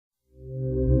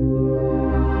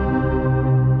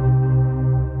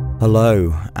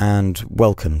Hello and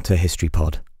welcome to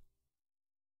HistoryPod.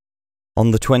 On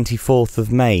the 24th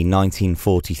of May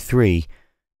 1943,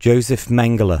 Josef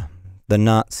Mengele, the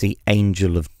Nazi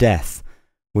angel of death,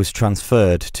 was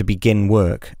transferred to begin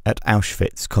work at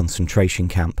Auschwitz concentration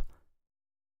camp.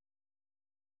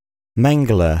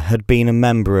 Menegele had been a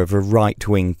member of a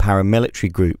right-wing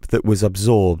paramilitary group that was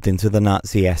absorbed into the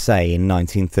Nazi SA in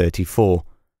 1934.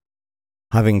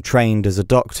 Having trained as a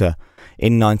doctor,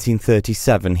 in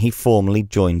 1937 he formally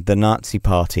joined the Nazi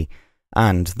Party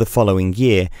and the following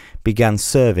year began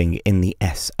serving in the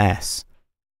SS.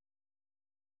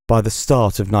 By the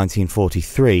start of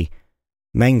 1943,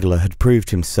 Mengele had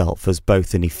proved himself as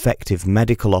both an effective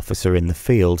medical officer in the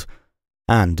field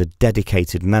and a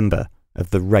dedicated member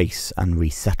of the Race and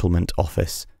Resettlement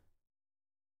Office.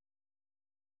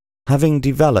 Having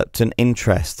developed an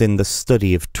interest in the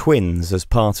study of twins as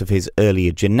part of his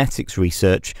earlier genetics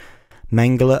research,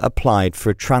 Mengele applied for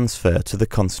a transfer to the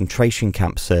concentration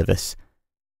camp service.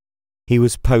 He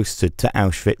was posted to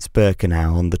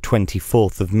Auschwitz-Birkenau on the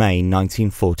 24th of May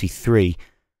 1943,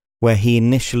 where he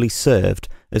initially served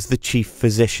as the chief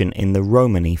physician in the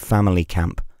Romani family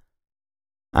camp.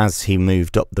 As he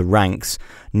moved up the ranks,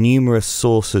 numerous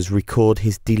sources record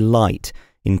his delight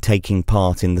in taking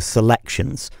part in the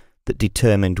selections that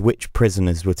determined which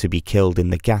prisoners were to be killed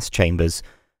in the gas chambers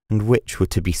and which were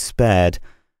to be spared,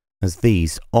 as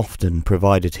these often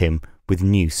provided him with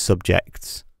new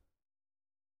subjects.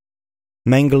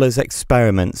 Mengele's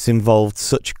experiments involved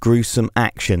such gruesome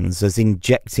actions as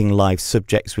injecting live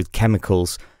subjects with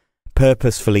chemicals,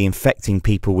 purposefully infecting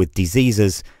people with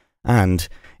diseases, and,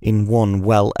 in one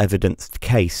well-evidenced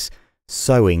case,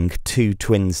 sewing two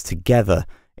twins together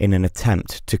in an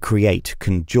attempt to create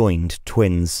conjoined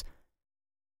twins.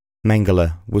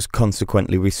 Mengele was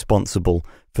consequently responsible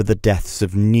for the deaths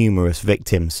of numerous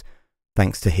victims,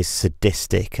 thanks to his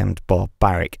sadistic and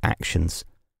barbaric actions.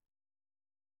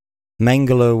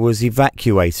 Mengele was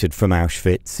evacuated from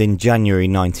Auschwitz in January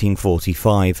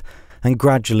 1945 and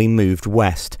gradually moved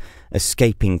west,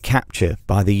 escaping capture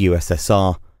by the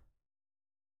USSR.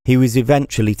 He was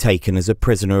eventually taken as a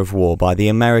prisoner of war by the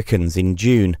Americans in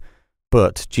June,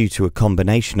 but due to a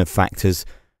combination of factors,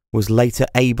 was later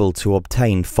able to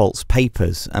obtain false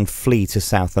papers and flee to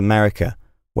South America,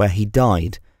 where he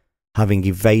died, having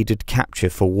evaded capture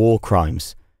for war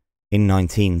crimes in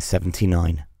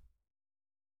 1979.